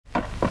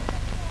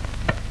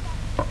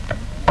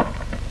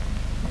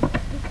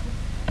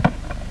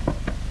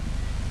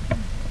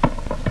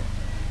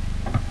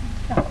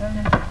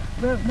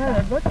Well,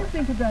 Mary, what do you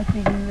think about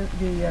the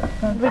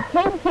We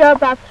came here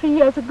about 3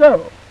 years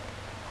ago.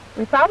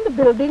 We found the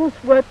buildings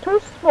were too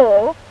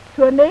small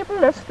to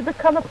enable us to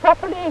become a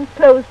properly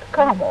enclosed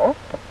Carmel,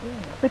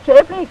 which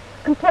every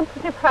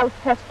contemplative house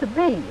has to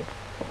be.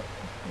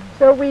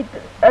 So we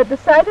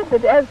decided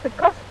that as the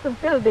cost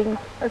of building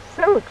is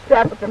so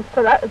extravagant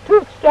too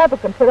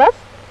extravagant for us,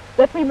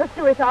 that we must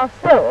do it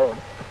ourselves.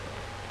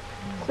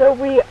 So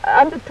we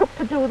undertook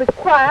to do the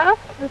choir,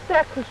 the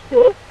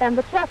sacristy, and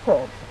the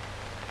chapel.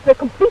 We're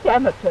complete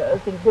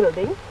amateurs in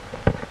building.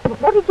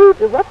 What did you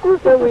do? What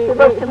was the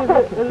most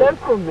important? He's a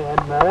local man,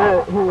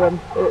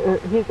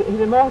 he's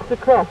a master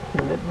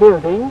craftsman at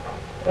building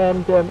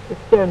and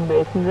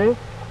stonemasonry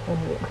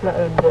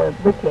and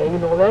bricklaying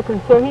and all that,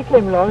 and so he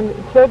came along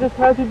and showed us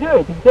how to do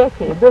it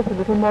exactly. He built a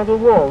little model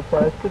wall for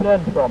us to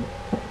learn from.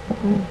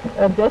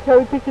 And that's how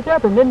we picked it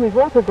up. And then we've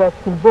also got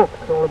some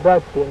books all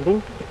about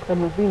building,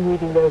 and we've been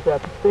reading those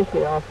up,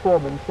 especially our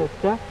Foreman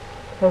Sister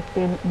has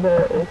been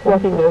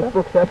swatting those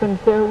books up, and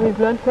so we've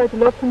learned quite a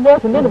lot from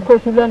that. And then, of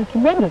course, we've learned a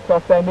tremendous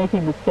lot by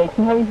making mistakes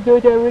and having to do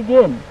it over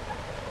again.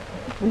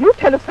 Will you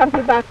tell us something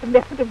about the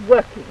method of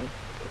working?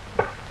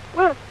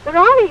 Well, there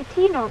are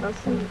 18 of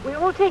us, and we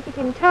all take it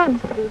in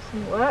turns to do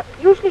some work.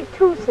 Usually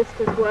 2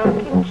 sisters work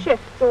in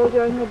shifts all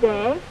during the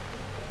day.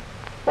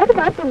 What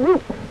about the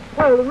roof?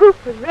 Well, the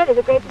roof was really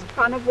the greatest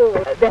fun of all.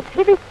 That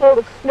heavy fall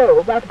of snow,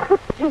 about a foot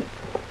deep,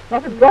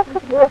 not a drop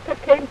of water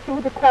came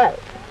through the tiles.